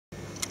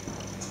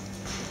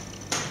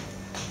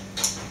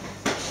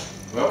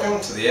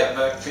welcome to the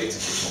Outback Pizza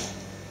Kitchen.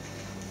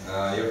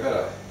 You've had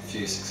a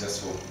few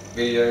successful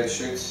video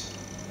shoots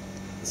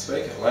this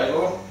week at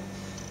Laidlaw,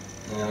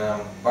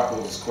 and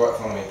Buckles is quite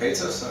fond of my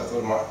pizza, so I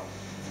thought I might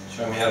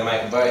show him how to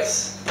make a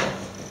base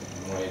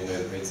and what you can do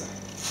with pizza.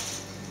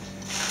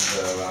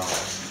 So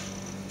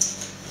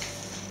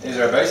these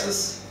are our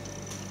bases,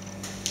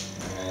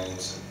 and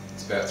it's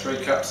about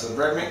 3 cups of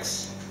bread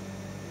mix,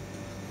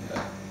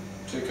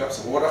 2 cups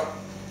of water,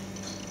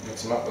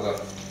 mix them up with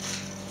a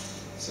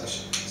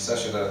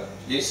sachet of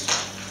yeast,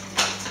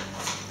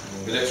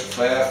 and a bit extra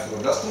flour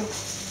for dusting.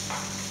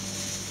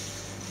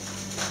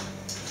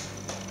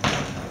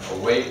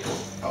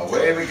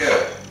 Away we go.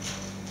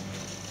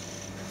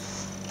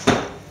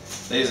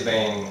 These have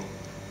been,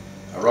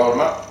 I rolled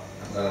them up,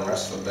 let them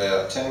rest for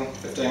about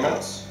 10-15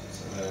 minutes,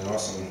 so they're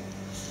nice and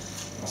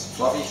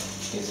fluffy,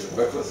 easy to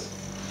work with.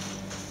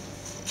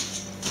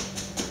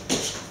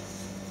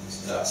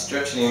 Start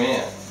stretching them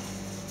out.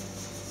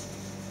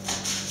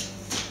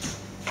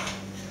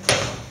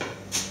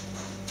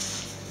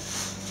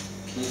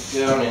 Keep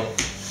going in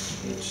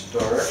each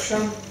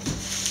direction.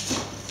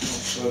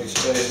 Make sure he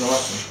stays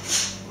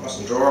nice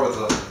and dry with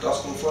the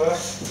dusting flour.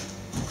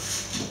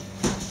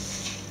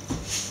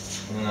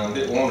 And a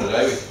bit warm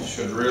today. We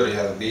should really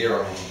have a beer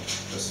on hand,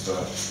 just for,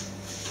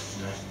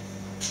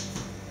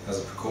 as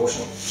a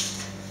precaution.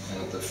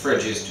 And the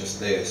fridge is just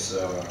there,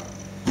 so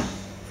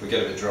if we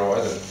get a bit dry,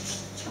 then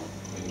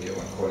we can get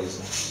one quite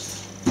easily.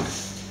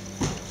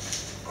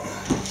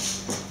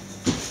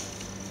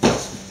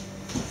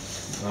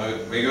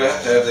 We're going to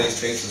have these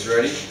pizzas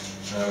ready.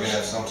 We're going to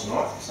have some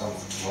tonight, some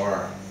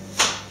tomorrow.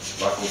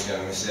 Buckle's going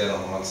to miss out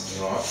on the ones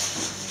tonight,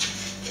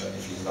 but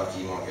if he's lucky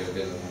he might get a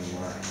bit of them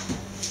tomorrow.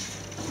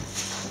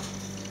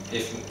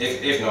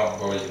 If not,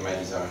 well, he can make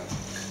his own.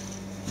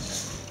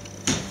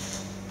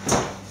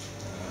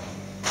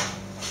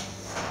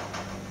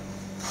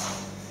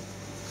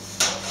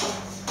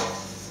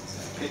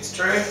 Pizza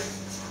tray.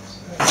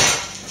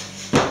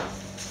 So,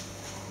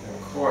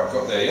 haven't quite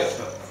got there yet,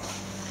 but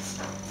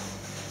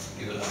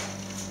give it a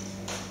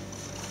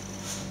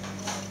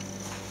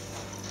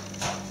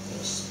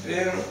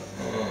spin, and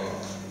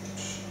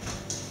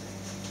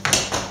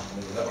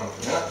leave that one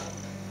for a minute.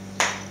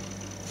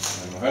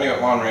 And I've only got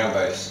one round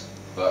base,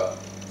 but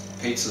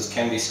pizzas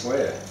can be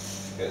square.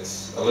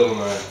 It's a little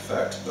known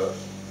fact, but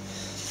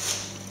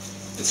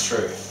it's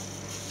true,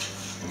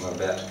 and I'm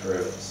about to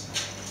prove it.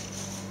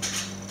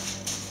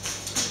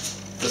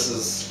 This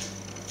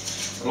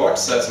is, I'd like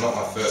to say it's not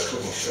my first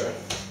cooking show,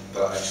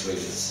 but actually it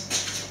is.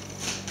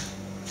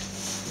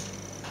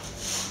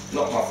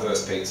 Not my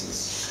first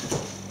pizzas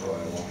by a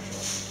long shot.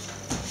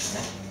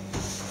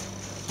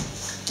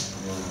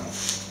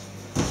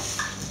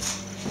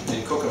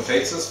 Been cooking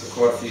pizzas for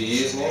quite a few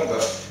years now,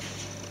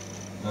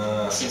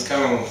 but since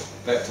coming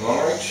back to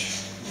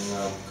Longreach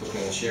and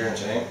cooking in the shearing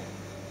team,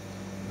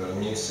 I've got a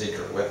new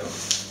secret weapon.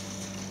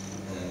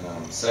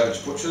 And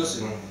Savage Butchers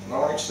in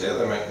Longreach there,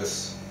 they make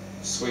this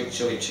sweet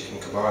chili chicken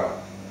cabana.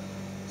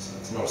 So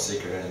it's not a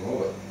secret anymore,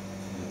 but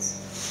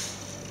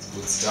it's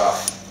good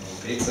stuff. And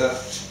pizza,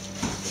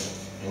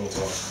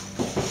 anytime.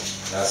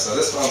 So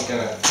this one's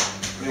going to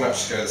pretty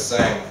much go the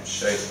same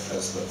shape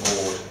as the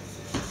board,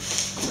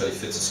 but it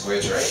fits a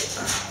square tray.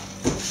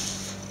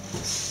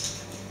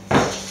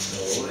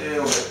 So a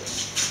little bit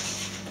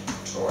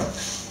tight.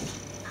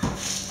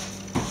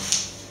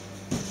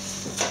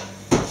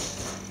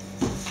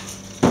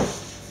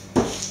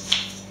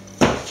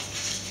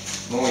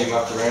 The more you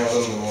muck around with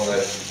them, the more the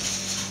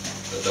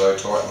dough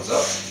tightens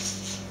up.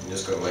 You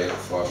just got to leave it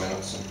for 5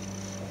 minutes and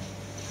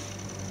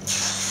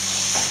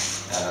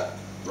it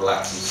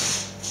relaxes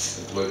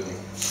the gluten.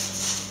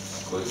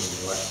 Gluten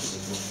relaxes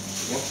it once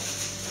again.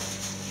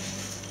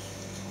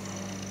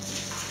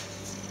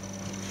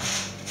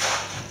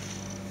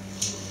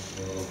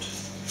 And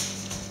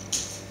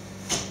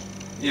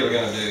yeah, we're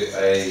going to do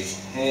a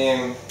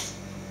ham,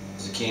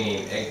 zucchini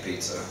and egg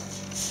pizza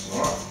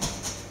tonight.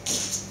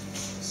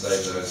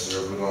 Save those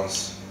real good ones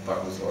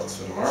Buckles likes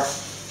for tomorrow.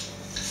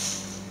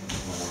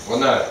 Well,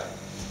 no,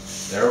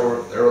 they're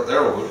all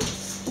good.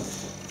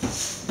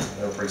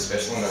 They're all pretty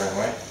special in their own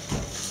way.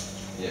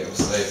 Yeah, we'll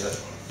save that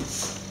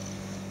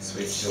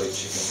sweet chili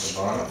chicken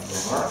cabana for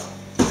tomorrow.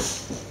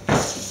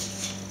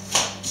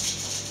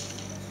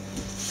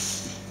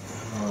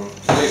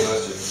 Leave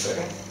those two for a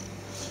second.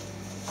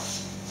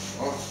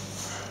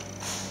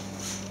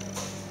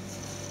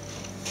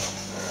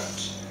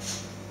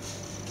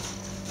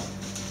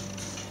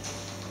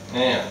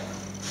 Now,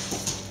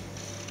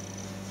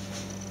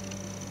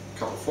 a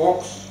couple of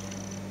forks.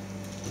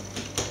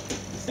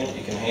 I think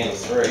you can handle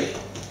 3,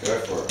 go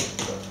for it,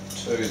 but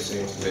 2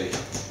 seems to be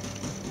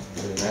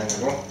pretty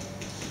manageable.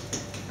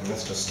 And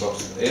this just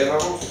stops the air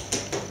bubbles.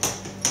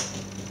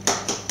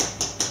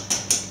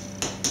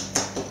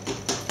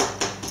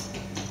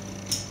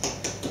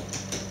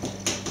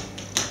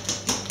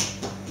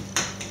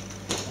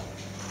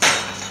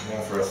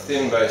 Now for a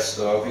thin base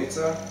style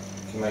pizza,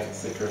 you can make it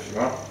thicker if you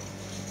want.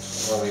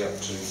 Slowly up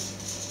to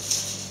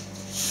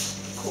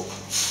cook.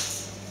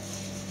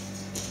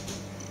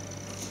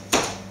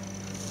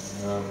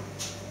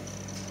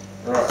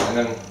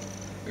 and then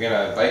we're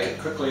going to bake it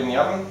quickly in the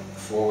oven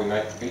before we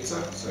make the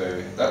pizza,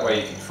 so that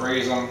way you can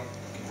freeze them, you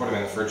can put them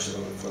in the fridge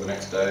for the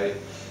next day,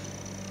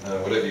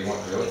 whatever you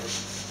want really.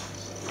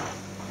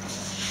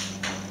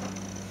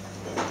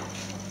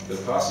 Bit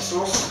of pasta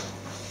sauce,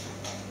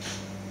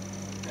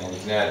 and you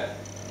can add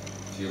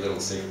a few little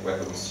secret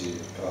weapons to your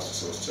pasta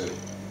sauce too.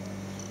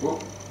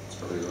 Whoop, it's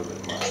probably a little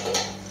bit much.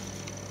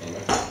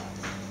 Anyway,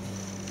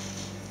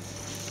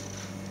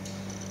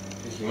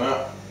 pick him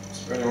up,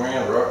 spread him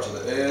around right to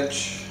the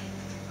edge,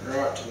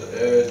 right to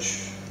the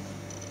edge.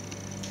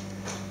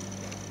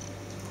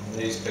 And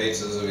these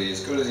pizzas will be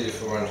as good as you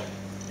find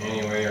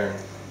anywhere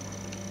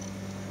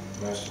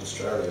in most of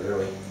Australia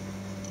really.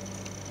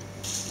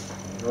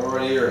 And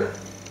right here in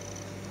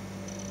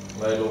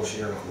Laidlaw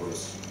shearing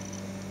quarters.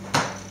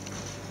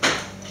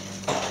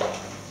 A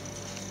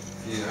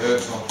few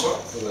herbs on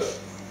top for the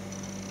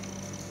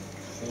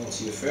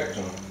fancy effect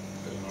and a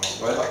bit of nice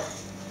flavour.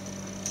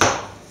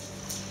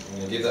 I'm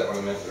going to give that one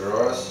a minute to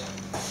rise.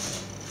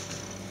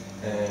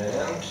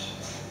 And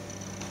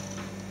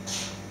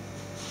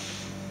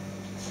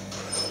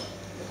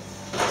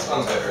this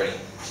one's about ready.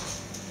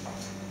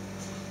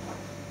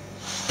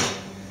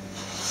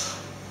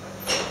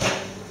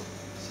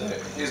 So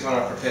here's one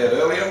I prepared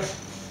earlier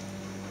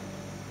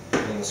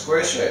in the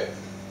square shape.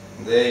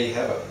 There you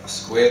have it, a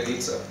square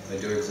pizza. They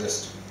do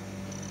exist.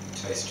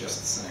 Taste just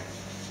the same.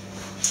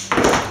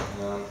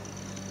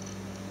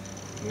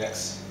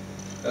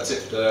 That's it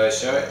for today's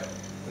show.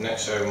 The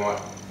next show we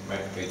might make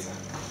a pizza.